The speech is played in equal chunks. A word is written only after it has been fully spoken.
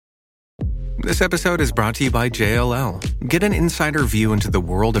This episode is brought to you by JLL. Get an insider view into the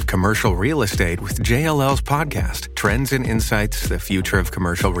world of commercial real estate with JLL's podcast, Trends and Insights, the Future of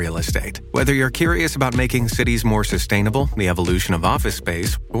Commercial Real Estate. Whether you're curious about making cities more sustainable, the evolution of office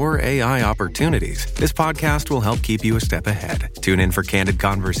space, or AI opportunities, this podcast will help keep you a step ahead. Tune in for candid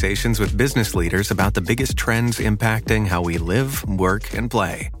conversations with business leaders about the biggest trends impacting how we live, work, and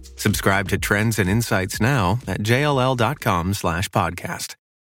play. Subscribe to Trends and Insights now at jll.com/podcast.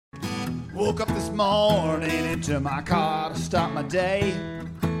 Woke up this morning into my car to start my day.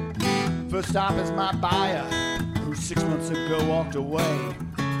 First stop is my buyer, who 6 months ago walked away.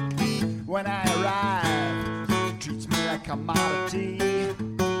 When I arrive, he treats me like a commodity.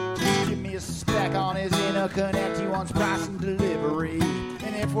 Give me a spec on his interconnect, he wants price and delivery.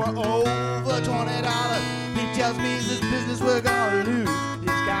 And if we're over $20, he tells me this business we're gonna lose.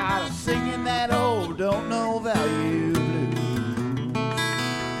 He's got us singing that old don't know value blues.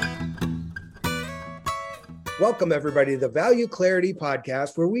 Welcome, everybody, to the Value Clarity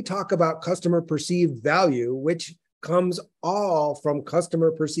Podcast, where we talk about customer perceived value, which comes all from customer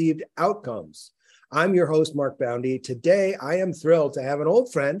perceived outcomes. I'm your host, Mark Boundy. Today, I am thrilled to have an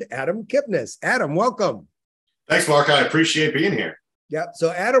old friend, Adam Kipnis. Adam, welcome. Thanks, Mark. I appreciate being here. Yeah. So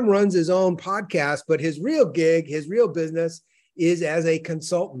Adam runs his own podcast, but his real gig, his real business is as a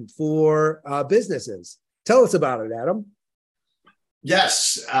consultant for businesses. Tell us about it, Adam.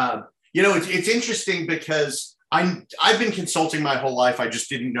 Yes. It's interesting because I've been consulting my whole life. I just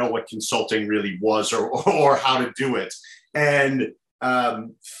didn't know what consulting really was or how to do it. And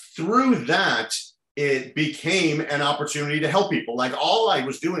through that, it became an opportunity to help people. Like all I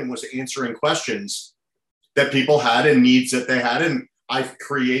was doing was answering questions that people had and needs that they had. And I've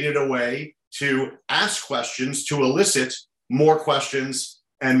created a way to ask questions to elicit more questions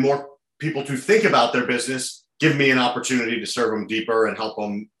and more people to think about their business, give me an opportunity to serve them deeper and help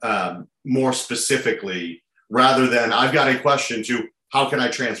them more specifically, rather than I've got a question to how can I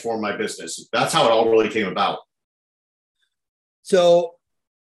transform my business? That's how it all really came about. So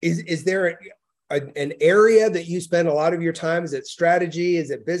is there an area that you spend a lot of your time? Is it strategy?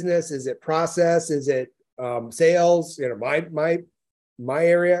 Is it business? Is it process? Is it sales? My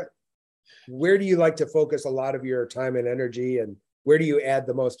area. Where do you like to focus a lot of your time and energy, and where do you add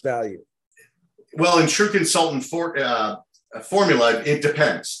the most value? Well, in true consultant formula, it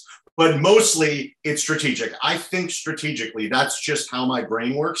depends, but mostly it's strategic. I think strategically. That's just how my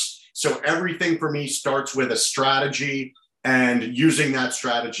brain works. So everything for me starts with a strategy and using that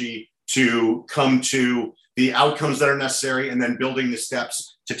strategy to come to the outcomes that are necessary, and then building the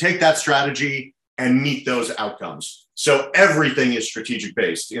steps to take that strategy and meet those outcomes. So everything is strategic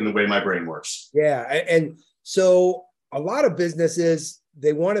based in the way my brain works. Yeah. And so a lot of businesses,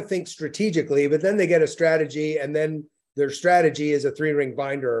 they want to think strategically, but then they get a strategy, and then their strategy is a 3-ring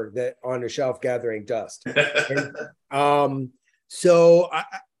binder that on a shelf gathering dust.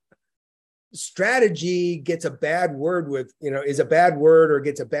 Strategy gets a bad word is a bad word or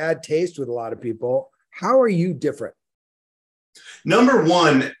gets a bad taste with a lot of people. How are you different? Number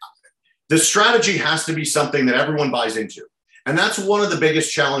one, the strategy has to be something that everyone buys into. And that's one of the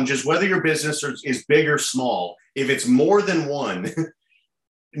biggest challenges, whether your business is big or small. If it's more than one,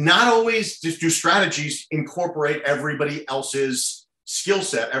 not always do strategies incorporate everybody else's skill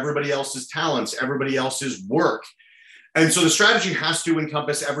set, everybody else's talents, everybody else's work. And so the strategy has to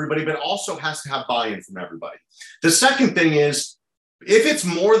encompass everybody, but also has to have buy-in from everybody. The second thing is, if it's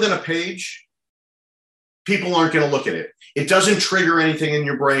more than a page, people aren't going to look at it. It doesn't trigger anything in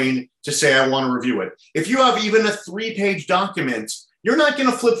your brain to say, I want to review it. If you have even a 3-page document, you're not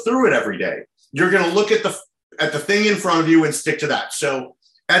going to flip through it every day. You're going to look at the thing in front of you and stick to that. So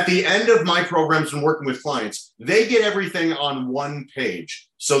at the end of my programs and working with clients, they get everything on one page.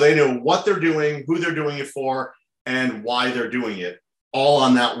 So they know what they're doing, who they're doing it for, and why they're doing it, all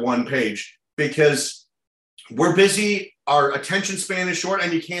on that one page. Because we're busy, our attention span is short,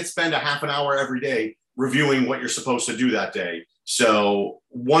 and you can't spend a half an hour every day reviewing what you're supposed to do that day. So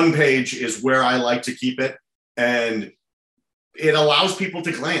one page is where I like to keep it, and it allows people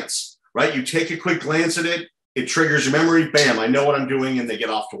to glance, right? You take a quick glance at it, it triggers your memory, bam, I know what I'm doing, and they get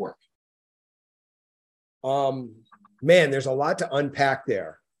off to work. Man, there's a lot to unpack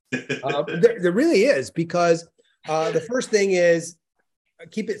there. There really is, because the first thing is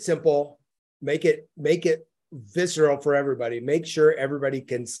keep it simple, make it visceral for everybody. Make sure everybody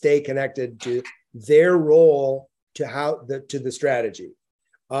can stay connected to their role to the strategy.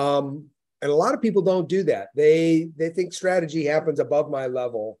 And a lot of people don't do that. They think strategy happens above my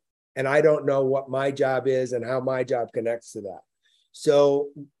level, and I don't know what my job is and how my job connects to that. So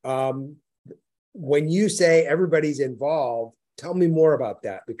when you say everybody's involved, tell me more about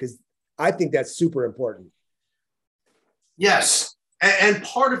that, because I think that's super important. Yes. And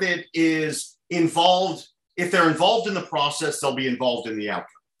part of it is involved. If they're involved in the process, they'll be involved in the outcome,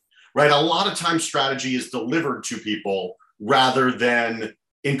 right? A lot of times strategy is delivered to people rather than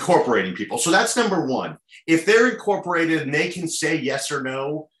incorporating people. So that's number one. If they're incorporated and they can say yes or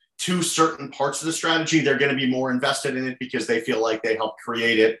no to certain parts of the strategy, they're going to be more invested in it because they feel like they helped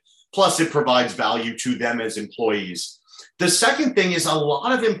create it. Plus, it provides value to them as employees. The second thing is a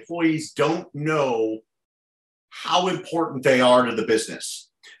lot of employees don't know how important they are to the business.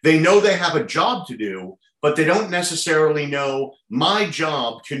 They know they have a job to do, but they don't necessarily know my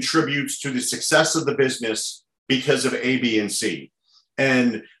job contributes to the success of the business because of A, B, and C.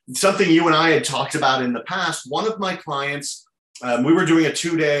 And something you and I had talked about in the past, one of my clients, we were doing a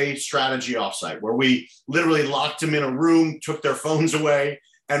 2-day strategy offsite where we literally locked them in a room, took their phones away,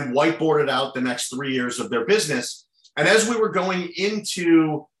 and whiteboarded out the next 3 years of their business. And as we were going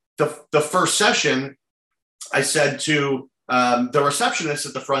into the first session, I said to the receptionist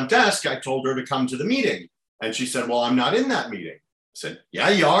at the front desk, I told her to come to the meeting. And she said, well, I'm not in that meeting. I said, yeah,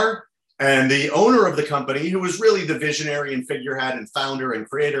 you are. And the owner of the company, who was really the visionary and figurehead and founder and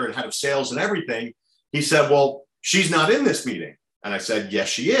creator and head of sales and everything, he said, well, she's not in this meeting. And I said, yes,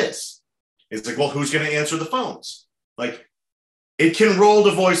 she is. It's like, well, who's going to answer the phones? Like, it can roll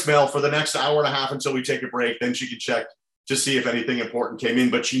to voicemail for the next hour and a half until we take a break. Then she can check to see if anything important came in,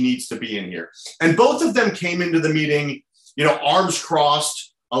 but she needs to be in here. And both of them came into the meeting, arms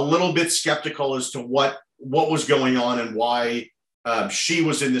crossed, a little bit skeptical as to what was going on and why she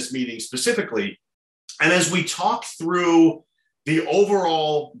was in this meeting specifically. And as we talk through the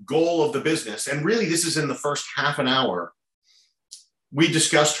overall goal of the business, and really this is in the first half an hour, we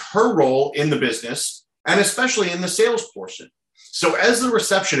discussed her role in the business and especially in the sales portion. So as the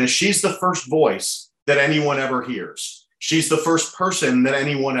receptionist, she's the first voice that anyone ever hears. She's the first person that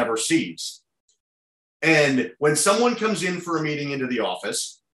anyone ever sees. And when someone comes in for a meeting into the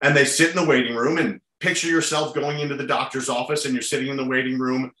office and they sit in the waiting room, and picture yourself going into the doctor's office and you're sitting in the waiting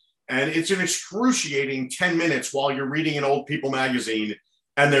room and it's an excruciating 10 minutes while you're reading an Old People magazine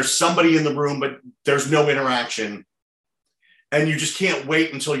and there's somebody in the room, but there's no interaction and you just can't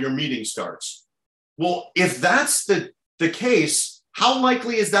wait until your meeting starts. Well, if that's the case, how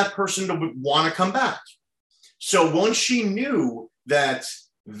likely is that person to want to come back? So once she knew that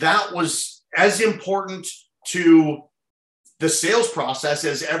was as important to the sales process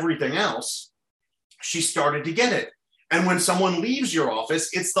as everything else, she started to get it. And when someone leaves your office,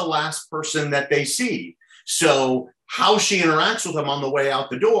 it's the last person that they see. So how she interacts with them on the way out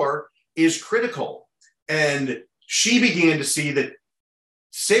the door is critical. And she began to see that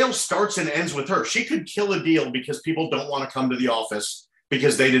sales starts and ends with her. She could kill a deal because people don't want to come to the office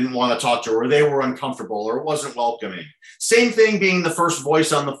because they didn't want to talk to her or they were uncomfortable or it wasn't welcoming. Same thing being the first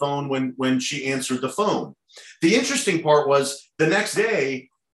voice on the phone when she answered the phone. The interesting part was the next day,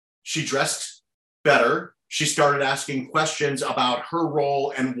 she dressed better. She started asking questions about her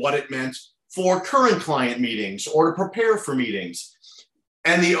role and what it meant for current client meetings or to prepare for meetings.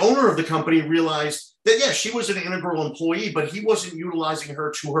 And the owner of the company realized that, yes, she was an integral employee, but he wasn't utilizing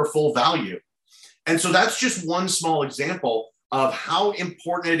her to her full value. And so that's just one small example of how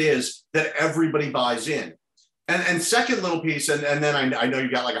important it is that everybody buys in. And second little piece, and then I know you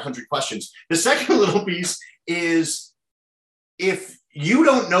got like 100 questions. The second little piece is if you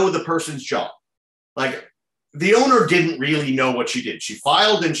don't know the person's job, like the owner didn't really know what she did. She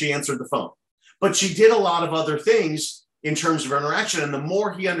filed and she answered the phone, but she did a lot of other things in terms of interaction. And the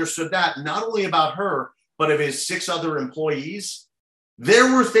more he understood that, not only about her, but of his 6 other employees,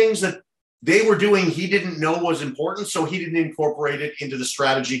 there were things that they were doing he didn't know was important, so he didn't incorporate it into the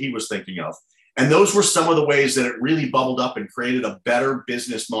strategy he was thinking of. And those were some of the ways that it really bubbled up and created a better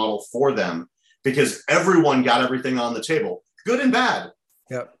business model for them because everyone got everything on the table, good and bad.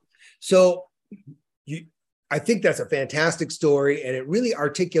 Yeah. So I think that's a fantastic story, and it really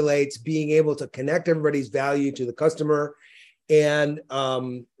articulates being able to connect everybody's value to the customer and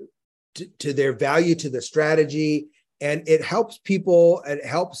to their value to the strategy. And it helps people, it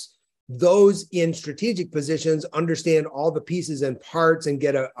helps those in strategic positions understand all the pieces and parts and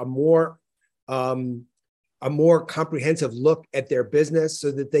get a more comprehensive look at their business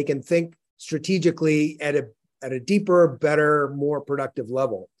so that they can think strategically at a deeper, better, more productive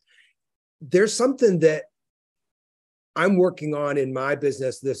level. There's something that I'm working on in my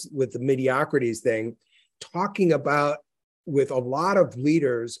business, this with the mediocrities thing, talking about with a lot of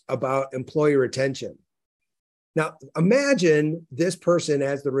leaders about employee retention. Now, imagine this person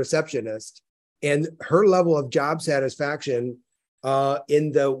as the receptionist and her level of job satisfaction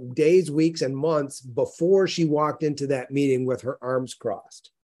in the days, weeks, and months before she walked into that meeting with her arms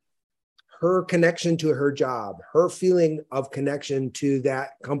crossed. her connection to her job, her feeling of connection to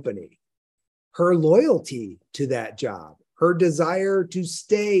that company, her loyalty to that job, her desire to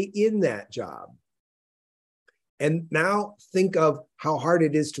stay in that job. And now think of how hard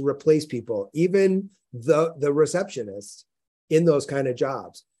it is to replace people, even the receptionists in those kind of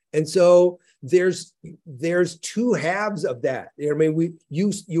jobs. And so there's two halves of that. I mean,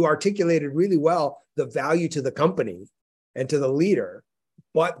 you articulated really well the value to the company and to the leader,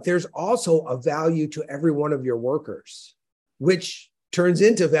 but there's also a value to every one of your workers, which turns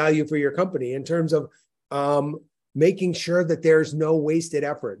into value for your company in terms of making sure that there's no wasted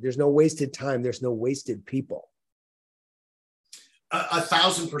effort, there's no wasted time, there's no wasted people.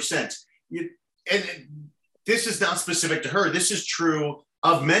 1,000%. And this is not specific to her. This is true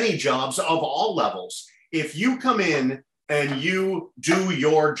of many jobs of all levels. If you come in and you do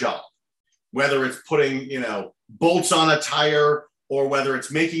your job, whether it's putting, bolts on a tire, or whether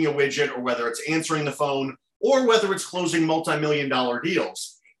it's making a widget, or whether it's answering the phone, or whether it's closing multi-million-dollar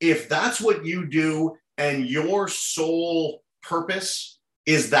deals, if that's what you do and your sole purpose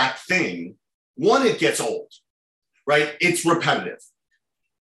is that thing, one, it gets old, right? It's repetitive.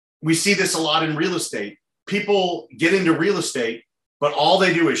 We see this a lot in real estate. People get into real estate, but all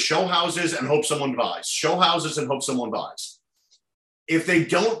they do is show houses and hope someone buys, show houses and hope someone buys. If they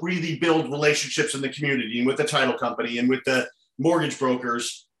don't really build relationships in the community and with the title company and with the mortgage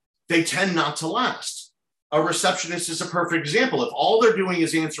brokers, they tend not to last. A receptionist is a perfect example. If all they're doing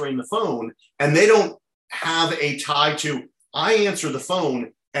is answering the phone and they don't have a tie to, I answer the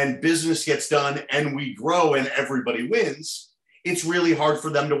phone and business gets done and we grow and everybody wins, it's really hard for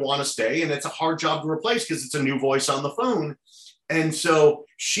them to want to stay. And it's a hard job to replace because it's a new voice on the phone. And so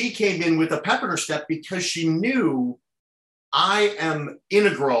she came in with a pep in her step because she knew, I am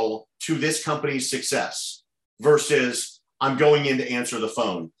integral to this company's success versus I'm going in to answer the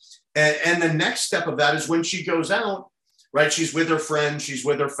phone. And the next step of that is when she goes out, right? She's with her friends, she's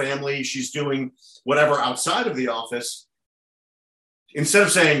with her family, she's doing whatever outside of the office. Instead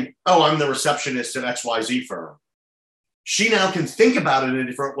of saying, oh, I'm the receptionist at XYZ firm, she now can think about it in a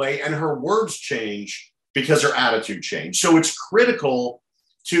different way and her words change because her attitude changed. So it's critical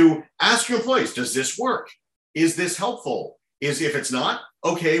to ask your employees, does this work? Is this helpful? If it's not,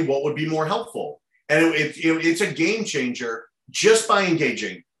 okay, what would be more helpful? And it's a game changer just by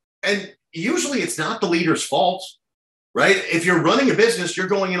engaging. And usually it's not the leader's fault, right? If you're running a business, you're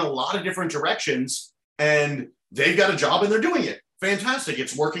going in a lot of different directions and they've got a job and they're doing it. Fantastic.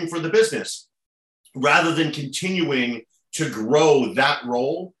 It's working for the business. Rather than continuing to grow that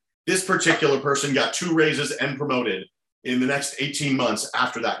role, this particular person got 2 raises and promoted in the next 18 months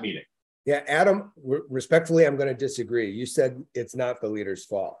after that meeting. Yeah, Adam, respectfully, I'm going to disagree. You said it's not the leader's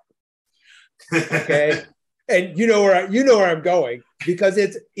fault. Okay. And you know where I'm going, because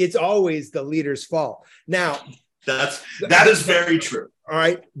it's always the leader's fault. Now, that is very true. All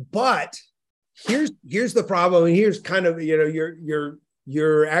right. But here's the problem. And here's kind of,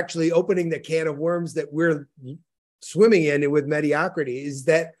 you're actually opening the can of worms that we're swimming in with mediocrity, is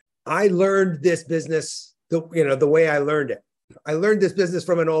that I learned this business the way I learned it. I learned this business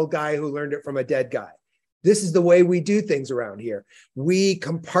from an old guy who learned it from a dead guy. This is the way we do things around here. We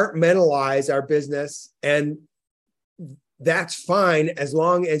compartmentalize our business, and that's fine as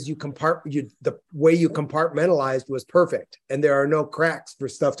long as the way you compartmentalized was perfect and there are no cracks for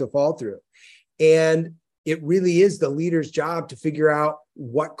stuff to fall through. And it really is the leader's job to figure out,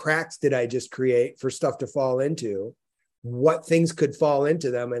 what cracks did I just create for stuff to fall into? What things could fall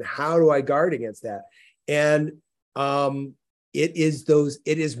into them, and how do I guard against that? And it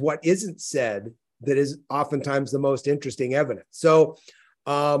is what isn't said that is oftentimes the most interesting evidence. So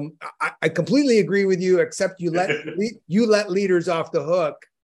I completely agree with you, except you let leaders off the hook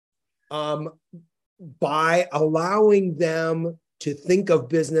by allowing them to think of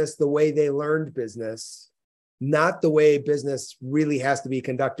business the way they learned business, not the way business really has to be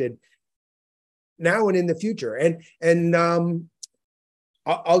conducted now and in the future. And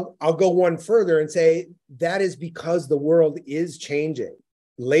I'll go one further and say that is because the world is changing.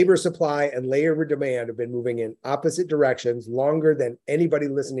 Labor supply and labor demand have been moving in opposite directions longer than anybody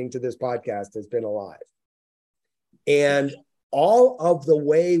listening to this podcast has been alive. And all of the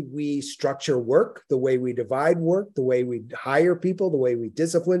way we structure work, the way we divide work, the way we hire people, the way we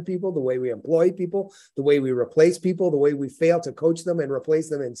discipline people, the way we employ people, the way we replace people, the way we fail to coach them and replace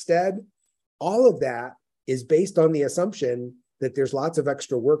them instead, all of that is based on the assumption that there's lots of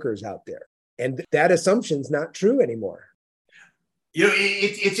extra workers out there. And that assumption's not true anymore.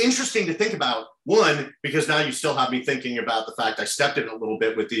 It's interesting to think about. One, because now you still have me thinking about the fact I stepped in a little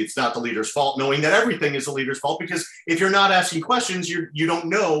bit with it's not the leader's fault, knowing that everything is the leader's fault, because if you're not asking questions, you don't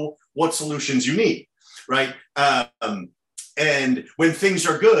know what solutions you need, right? And when things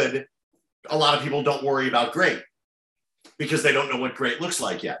are good, a lot of people don't worry about great because they don't know what great looks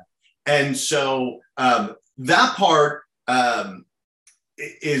like yet. And so that part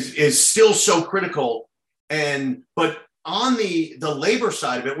is still so critical. But on the labor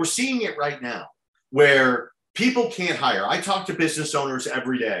side of it, we're seeing it right now where people can't hire. I talk to business owners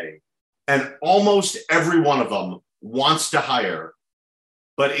every day, and almost every one of them wants to hire,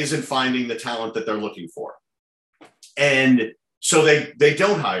 but isn't finding the talent that they're looking for. And so they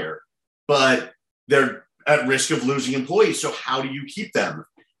don't hire, but they're at risk of losing employees. So how do you keep them?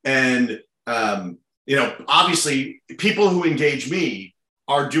 And, obviously people who engage me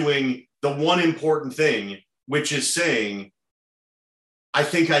are doing the one important thing, which is saying, I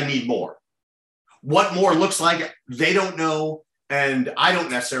think I need more. What more looks like, they don't know. And I don't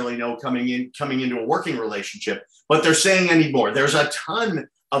necessarily know coming into a working relationship, but they're saying I need more. There's a ton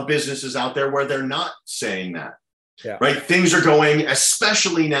of businesses out there where they're not saying that. Yeah. Right. Things are going,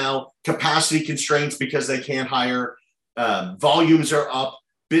 especially now, capacity constraints because they can't hire. Volumes are up.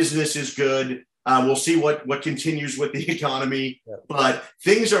 Business is good. We'll see what continues with the economy, but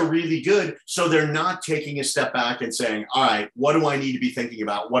things are really good. So they're not taking a step back and saying, all right, what do I need to be thinking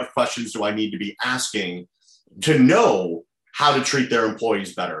about? What questions do I need to be asking to know how to treat their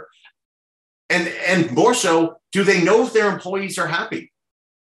employees better? And more so, do they know if their employees are happy?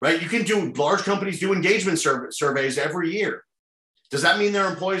 Right? You can do, large companies do engagement surveys every year. Does that mean their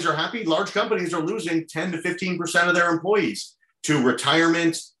employees are happy? Large companies are losing 10 to 15% of their employees to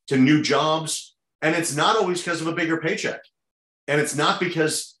retirement, to new jobs. And it's not always because of a bigger paycheck. And it's not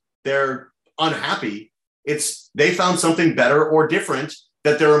because they're unhappy. It's they found something better or different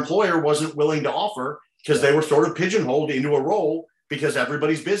that their employer wasn't willing to offer because they were sort of pigeonholed into a role because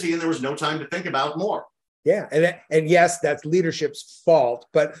everybody's busy and there was no time to think about more. Yeah. And yes, that's leadership's fault,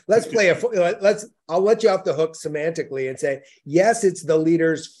 but I'll let you off the hook semantically and say, yes, it's the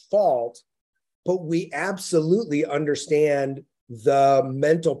leader's fault, but we absolutely understand the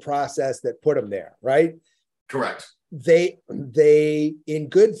mental process that put them there, right? Correct. They in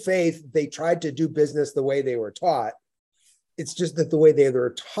good faith, they tried to do business the way they were taught. It's just that the way they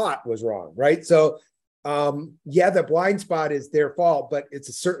were taught was wrong, right? So the blind spot is their fault, but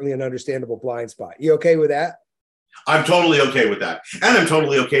it's certainly an understandable blind spot. You okay with that? I'm totally okay with that. And I'm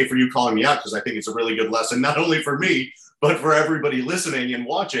totally okay for you calling me out because I think it's a really good lesson, not only for me, but for everybody listening and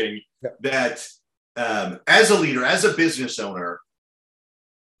watching that as a leader, as a business owner,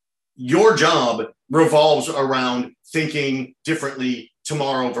 your job revolves around thinking differently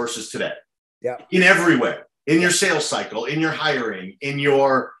tomorrow versus today. Yeah. In every way, in your sales cycle, in your hiring, in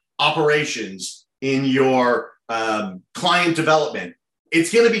your operations, in your client development.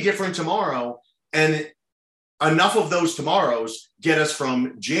 It's going to be different tomorrow. And enough of those tomorrows get us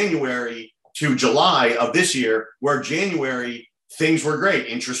from January to July of this year, where January, things were great.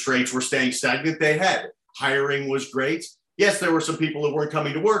 Interest rates were staying stagnant. They had hiring was great. Yes, there were some people who weren't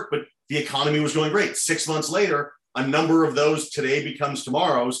coming to work, but the economy was going great. 6 months later, a number of those today becomes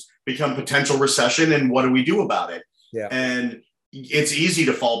tomorrows, become potential recession. And what do we do about it? Yeah. And it's easy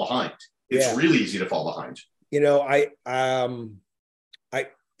to fall behind. It's really easy to fall behind.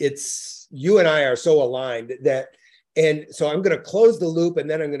 It's you and I are so aligned that, and so I'm going to close the loop and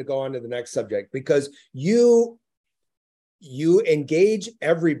then I'm going to go on to the next subject, because you engage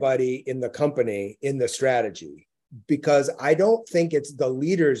everybody in the company in the strategy, because I don't think it's the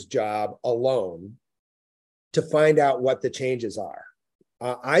leader's job alone to find out what the changes are.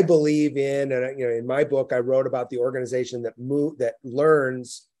 I believe in my book, I wrote about the organization that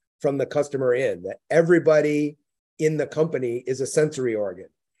learns from the customer in, that everybody in the company is a sensory organ.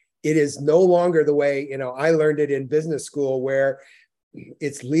 It is no longer the way, I learned it in business school, where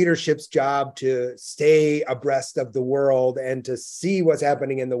it's leadership's job to stay abreast of the world and to see what's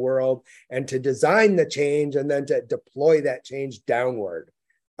happening in the world and to design the change and then to deploy that change downward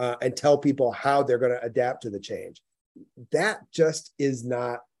and tell people how they're going to adapt to the change. That just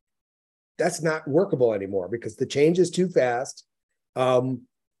that's not workable anymore, because the change is too fast.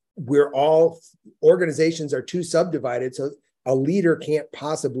 Organizations are too subdivided. So a leader can't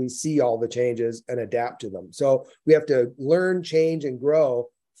possibly see all the changes and adapt to them. So we have to learn, change, and grow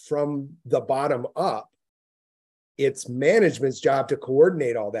from the bottom up. It's management's job to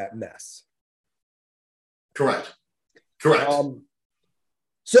coordinate all that mess. Correct.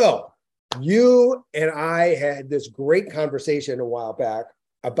 So you and I had this great conversation a while back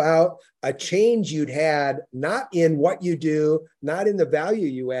about a change you'd had, not in what you do, not in the value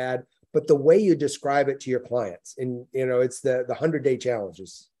you add, but the way you describe it to your clients. And, it's the 100-day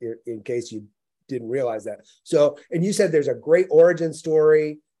challenges, in case you didn't realize that. So, and you said there's a great origin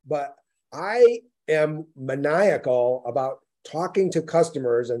story, but I am maniacal about talking to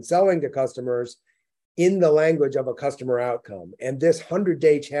customers and selling to customers in the language of a customer outcome. And this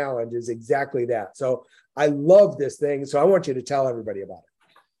 100-day challenge is exactly that. So I love this thing. So I want you to tell everybody about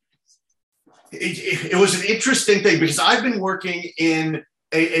it. It was an interesting thing because I've been working in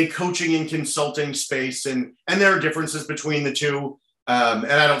a coaching and consulting space, and there are differences between the two. And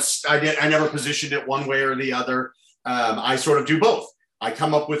I never positioned it one way or the other. I sort of do both. I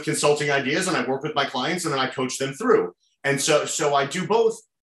come up with consulting ideas and I work with my clients and then I coach them through. And so I do both,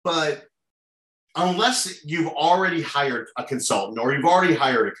 but unless you've already hired a consultant or you've already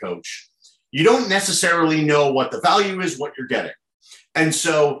hired a coach, you don't necessarily know what the value is, what you're getting. And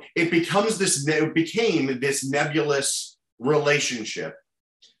so it became this nebulous relationship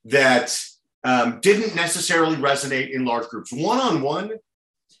that didn't necessarily resonate in large groups. One-on-one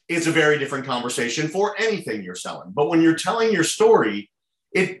is a very different conversation for anything you're selling. But when you're telling your story,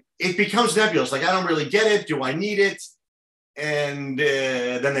 it becomes nebulous. Like, I don't really get it. Do I need it? And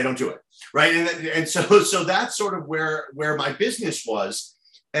then they don't do it, right? And so that's sort of where my business was.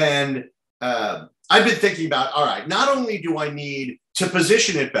 And I've been thinking about, all right, not only do I need to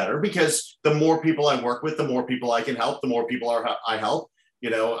position it better, because the more people I work with, the more people I can help, the more people I help,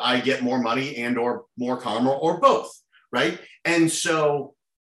 I get more money and or more karma or both, right? And so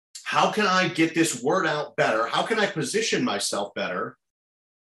how can I get this word out better? How can I position myself better?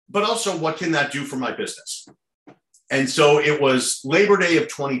 But also, what can that do for my business? And so it was Labor Day of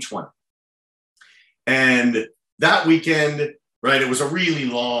 2020. And that weekend, right, it was a really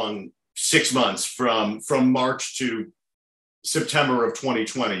long 6 months from March to September of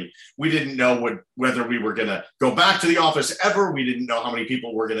 2020. We didn't know whether we were going to go back to the office ever. We didn't know how many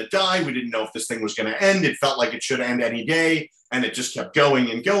people were going to die. We didn't know if this thing was going to end. It felt like it should end any day. And it just kept going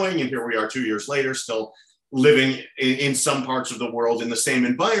and going. And here we are 2 years later, still living in some parts of the world in the same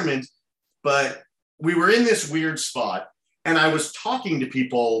environment. But we were in this weird spot. And I was talking to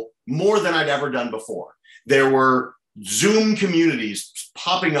people more than I'd ever done before. There were Zoom communities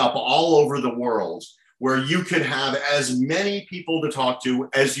popping up all over the world where you could have as many people to talk to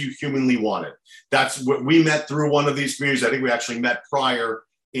as you humanly wanted. That's what we met through one of these communities. I think we actually met prior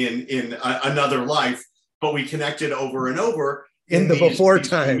in another life, but we connected over and over in the before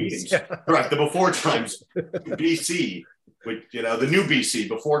times. Right, the before times, BC, the new BC,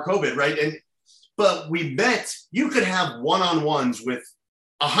 before COVID, right? But we met, you could have one-on-ones with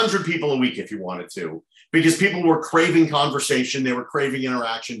 100 people a week if you wanted to, because people were craving conversation, they were craving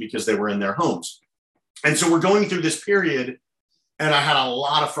interaction because they were in their homes. And so we're going through this period, and I had a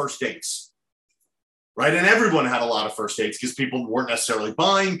lot of first dates, right? And everyone had a lot of first dates because people weren't necessarily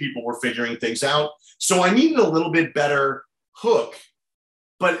buying, people were figuring things out. So I needed a little bit better hook,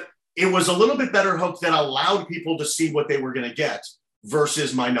 but it was a little bit better hook that allowed people to see what they were going to get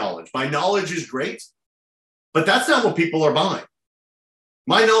versus my knowledge. My knowledge is great, but that's not what people are buying.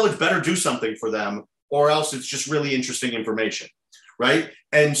 My knowledge better do something for them, or else it's just really interesting information, right?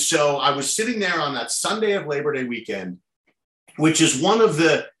 And so I was sitting there on that Sunday of Labor Day weekend, which is one of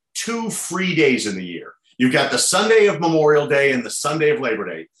the 2 free days in the year. You've got the Sunday of Memorial Day and the Sunday of Labor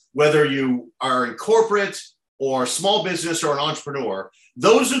Day. Whether you are in corporate or small business or an entrepreneur,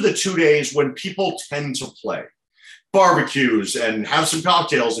 those are the 2 days when people tend to play barbecues and have some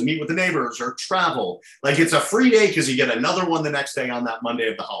cocktails and meet with the neighbors or travel. Like, it's a free day because you get another one the next day on that Monday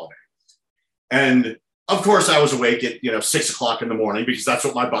of the holiday. And of course I was awake at 6 o'clock in the morning because that's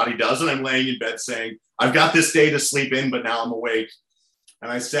what my body does. And I'm laying in bed saying, I've got this day to sleep in, but now I'm awake.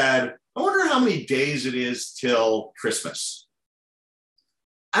 And I said, I wonder how many days it is till Christmas.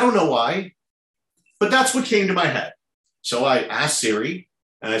 I don't know why, but that's what came to my head. So I asked Siri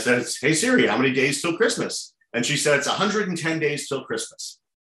and I said, hey Siri, how many days till Christmas? And she said, it's 110 days till Christmas.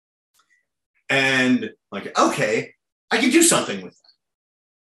 And like, okay, I can do something with that.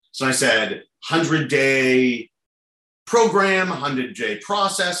 So I said, 100-day program, 100-day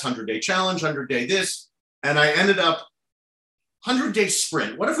process, 100-day challenge, 100-day this. And I ended up 100-day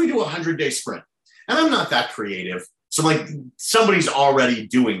sprint. What if we do a 100-day sprint? And I'm not that creative. So I'm like, somebody's already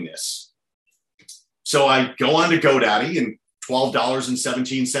doing this. So I go on to GoDaddy, and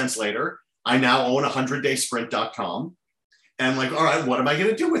 $12.17 later, I now own 100daysprint.com. And I'm like, all right, what am I going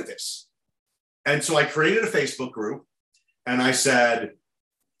to do with this? And so I created a Facebook group and I said,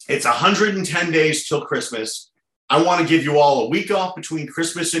 it's 110 days till Christmas. I want to give you all a week off between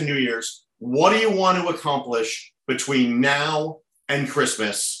Christmas and New Year's. What do you want to accomplish between now and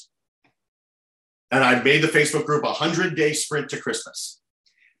Christmas. And I made the Facebook group 100-day sprint to Christmas.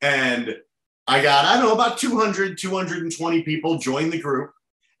 And I got, I don't know, about 200, 220 people joined the group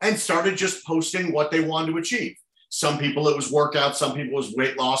and started just posting what they wanted to achieve. Some people, it was workouts. Some people, it was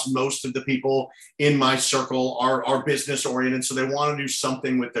weight loss. Most of the people in my circle are business oriented. So they want to do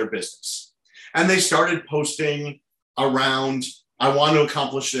something with their business. And they started posting around, I want to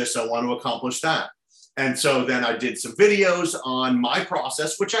accomplish this. I want to accomplish that. And so then I did some videos on my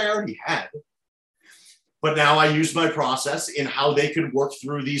process, which I already had. But now I use my process in how they could work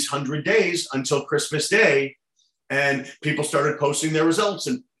through these 100 days until Christmas Day. And people started posting their results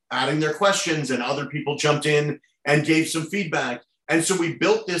and adding their questions, and other people jumped in and gave some feedback. And so we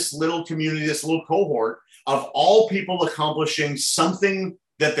built this little community, this little cohort of all people accomplishing something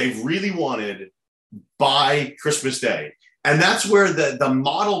that they really wanted by Christmas Day. And that's where the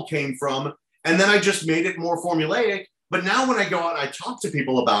model came from. And then I just made it more formulaic. But now when I go out and I talk to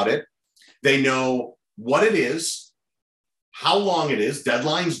people about it, they know what it is, how long it is.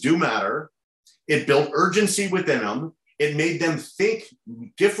 Deadlines do matter. It built urgency within them. It made them think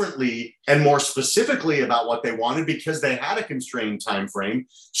differently and more specifically about what they wanted because they had a constrained time frame.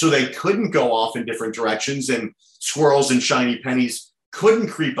 So they couldn't go off in different directions, and squirrels and shiny pennies couldn't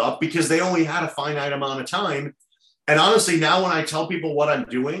creep up because they only had a finite amount of time. And honestly, now when I tell people what I'm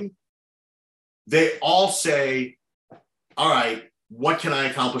doing, they all say, all right, what can I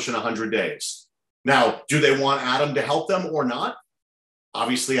accomplish in 100 days? Now, do they want Adam to help them or not?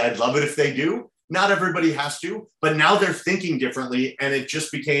 Obviously, I'd love it if they do. Not everybody has to, but now they're thinking differently, and it just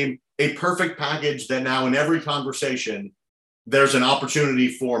became a perfect package that now in every conversation, there's an opportunity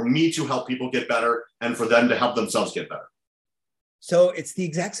for me to help people get better and for them to help themselves get better. So it's the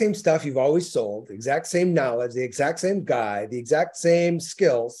exact same stuff you've always sold, the exact same knowledge, the exact same guy, the exact same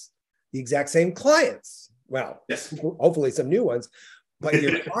skills, the exact same clients. Well, yes, hopefully some new ones, but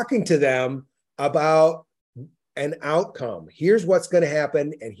you're talking to them about an outcome. Here's what's going to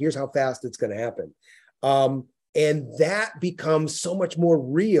happen, and here's how fast it's going to happen. And that becomes so much more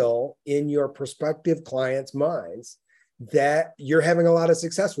real in your prospective clients' minds that you're having a lot of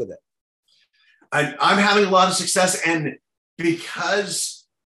success with it. I'm having a lot of success, and because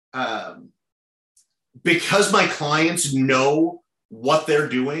my clients know what they're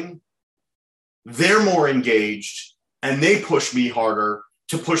doing, they're more engaged, and they push me harder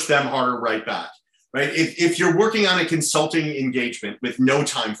to push them harder right back. Right? If you're working on a consulting engagement with no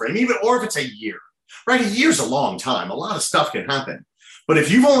time frame, even or if it's a year, right? A year's a long time. A lot of stuff can happen. But if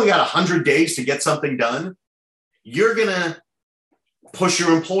you've only got 100 days to get something done, you're gonna push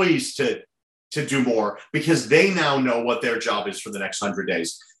your employees to do more because they now know what their job is for the next 100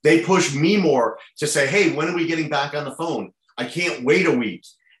 days. They push me more to say, hey, when are we getting back on the phone? I can't wait a week.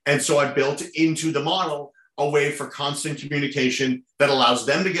 And so I built into the model a way for constant communication that allows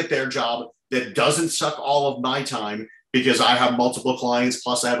them to get their job, that doesn't suck all of my time because I have multiple clients,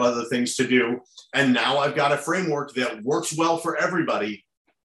 plus I have other things to do. And now I've got a framework that works well for everybody,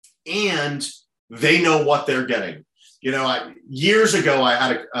 and they know what they're getting. You know, years ago, I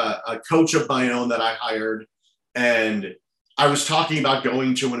had a coach of my own that I hired, and I was talking about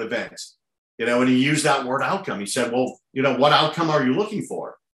going to an event, you know, and he used that word outcome. He said, well, you know, what outcome are you looking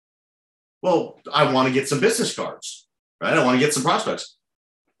for? Well, I want to get some business cards, right? I want to get some prospects.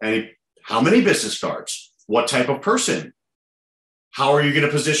 And how many business cards? What type of person? How are you going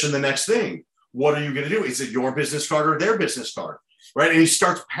to position the next thing? What are you going to do? Is it your business card or their business card? Right? And he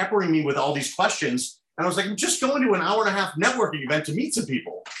starts peppering me with all these questions. And I was like, I'm just going to an hour-and-a-half networking event to meet some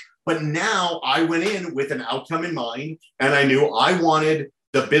people. But now I went in with an outcome in mind, and I knew I wanted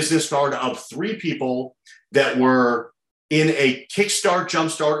the business card of 3 people that were in a kickstart,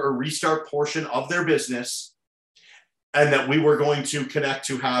 jumpstart, or restart portion of their business, and that we were going to connect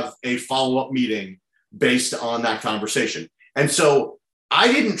to have a follow-up meeting based on that conversation. And so I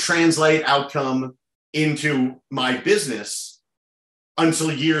didn't translate outcome into my business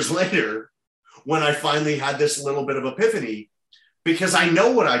until years later when I finally had this little bit of epiphany, because I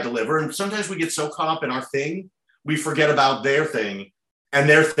know what I deliver. And sometimes we get so caught up in our thing, we forget about their thing, and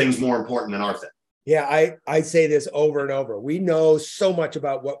their thing's more important than our thing. Yeah, I say this over and over. We know so much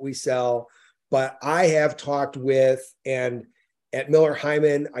about what we sell, but I have talked with, and at Miller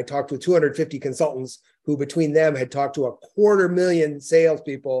Heiman, I talked with 250 consultants who between them had talked to 250,000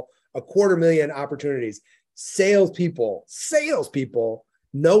 salespeople, 250,000 opportunities. Salespeople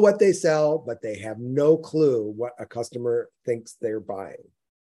know what they sell, but they have no clue what a customer thinks they're buying.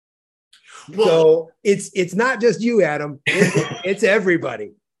 Well, so it's not just you, Adam. It's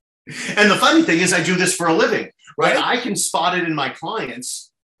everybody. And the funny thing is I do this for a living, right? I can spot it in my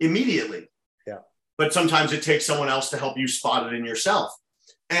clients immediately. Yeah. but sometimes it takes someone else to help you spot it in yourself.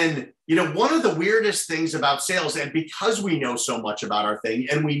 And, you know, one of the weirdest things about sales, and because we know so much about our thing,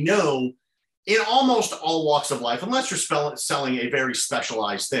 and we know in almost all walks of life, unless you're selling a very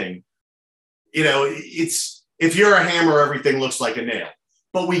specialized thing, you know, it's, if you're a hammer, everything looks like a nail.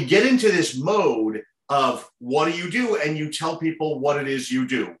 But we get into this mode of what do you do? And you tell people what it is you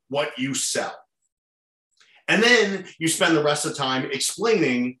do, what you sell. And then you spend the rest of the time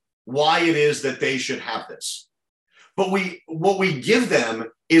explaining why it is that they should have this. But what we give them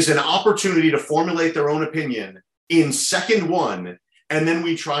is an opportunity to formulate their own opinion in second one, and then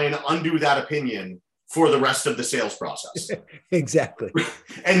we try and undo that opinion for the rest of the sales process. Exactly.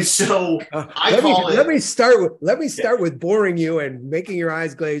 And so let me start with boring you and making your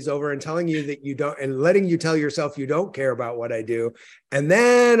eyes glaze over and telling you that you don't, and letting you tell yourself you don't care about what I do. And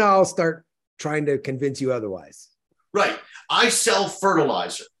then I'll start trying to convince you otherwise. Right. I sell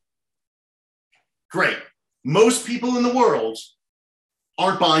fertilizer. Great. Most people in the world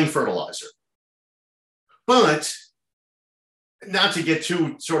aren't buying fertilizer. But not to get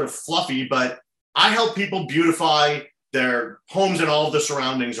too sort of fluffy, but I help people beautify their homes and all of the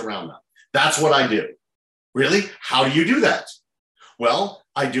surroundings around them. That's what I do. Really? How do you do that? Well,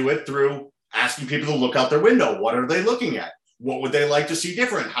 I do it through asking people to look out their window. What are they looking at? What would they like to see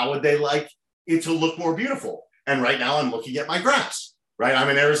different? How would they like it to look more beautiful? And right now I'm looking at my grass, right? I'm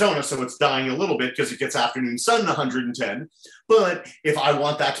in Arizona, so it's dying a little bit because it gets afternoon sun 110. But if I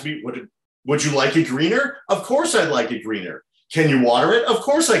want that to be, would you like it greener? Of course I'd like it greener. Can you water it? Of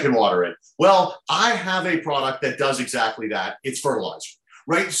course I can water it. Well, I have a product that does exactly that. It's fertilizer,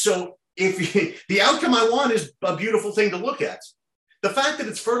 right? So if the outcome I want is a beautiful thing to look at, the fact that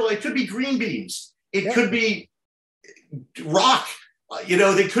it's fertilizer, it could be green beans. It could be rock. You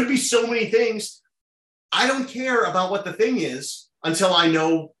know, there could be so many things. I don't care about what the thing is until I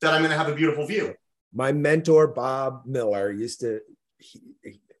know that I'm going to have a beautiful view. My mentor, Bob Miller,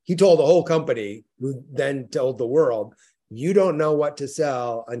 he told the whole company, who then told the world, you don't know what to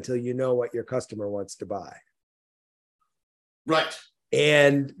sell until you know what your customer wants to buy. Right.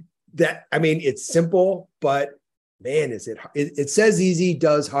 And that, I mean, it's simple, but man, it says easy,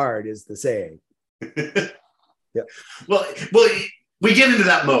 does hard is the saying. Yeah. Well, we get into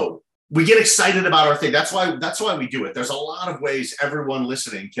that mode. We get excited about our thing. That's why we do it. There's a lot of ways everyone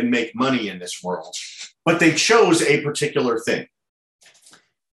listening can make money in this world, but they chose a particular thing.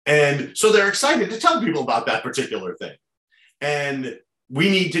 And so they're excited to tell people about that particular thing. And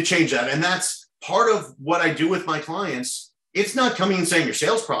we need to change that. And that's part of what I do with my clients. It's not coming and saying your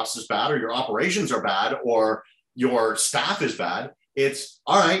sales process is bad or your operations are bad or your staff is bad. It's,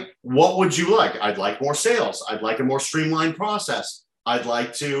 all right, what would you like? I'd like more sales. I'd like a more streamlined process. I'd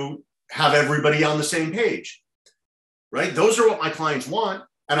like to have everybody on the same page, right? Those are what my clients want.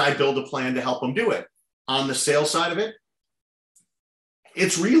 And I build a plan to help them do it. On the sales side of it,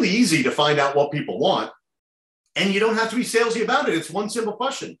 it's really easy to find out what people want. And you don't have to be salesy about it. It's one simple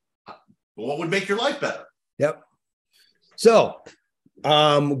question. What would make your life better? Yep. So,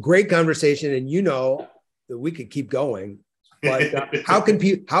 great conversation. And you know that we could keep going, but how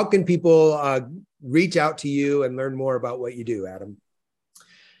can people reach out to you and learn more about what you do, Adam?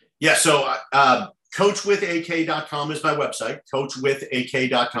 Yeah. So, coachwithak.com is my website,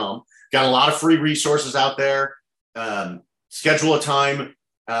 coachwithak.com. Got a lot of free resources out there. Schedule a time.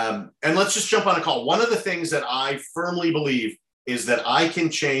 And let's just jump on a call. One of the things that I firmly believe is that I can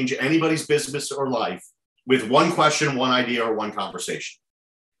change anybody's business or life with one question, one idea, or one conversation.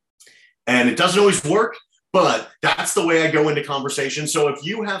 And it doesn't always work, but that's the way I go into conversation. So if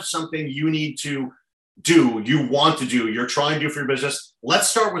you have something you need to do, you want to do, you're trying to do for your business, let's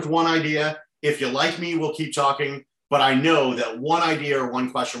start with one idea. If you like me, we'll keep talking. But I know that one idea or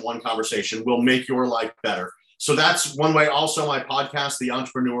one question, one conversation will make your life better. So that's one way. Also, my podcast, The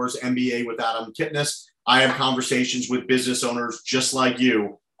Entrepreneur's MBA with Adam Kipnis. I have conversations with business owners just like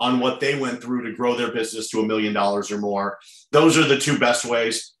you on what they went through to grow their business to $1 million or more. Those are the two best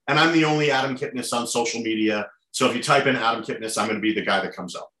ways. And I'm the only Adam Kipnis on social media. So if you type in Adam Kipnis, I'm going to be the guy that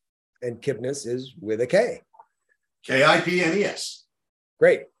comes up. And Kipnis is with a K. Kipnes.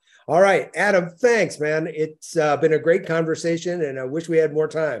 Great. All right, Adam, thanks, man. It's been a great conversation, and I wish we had more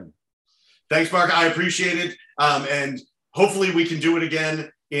time. Thanks, Mark. I appreciate it. And hopefully we can do it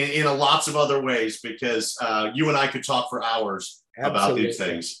again in lots of other ways, because you and I could talk for hours about these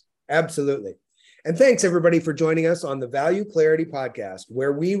things. Absolutely. And thanks, everybody, for joining us on the Value Clarity Podcast,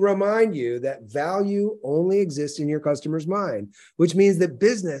 where we remind you that value only exists in your customer's mind, which means that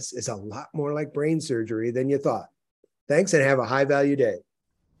business is a lot more like brain surgery than you thought. Thanks, and have a high-value day.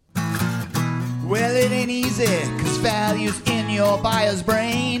 Well, it ain't easy, cause value's in your buyer's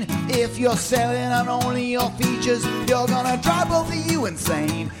brain. If you're selling on only your features, you're gonna drive both of you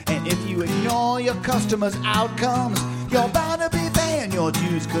insane. And if you ignore your customers' outcomes, you're bound to be paying your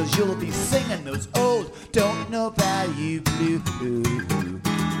dues, cause you'll be singing those old don't know value blues.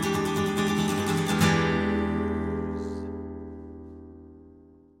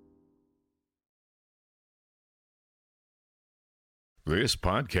 This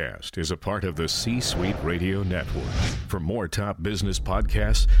podcast is a part of the C-Suite Radio Network. For more top business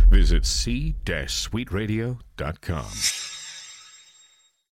podcasts, visit c-suiteradio.com.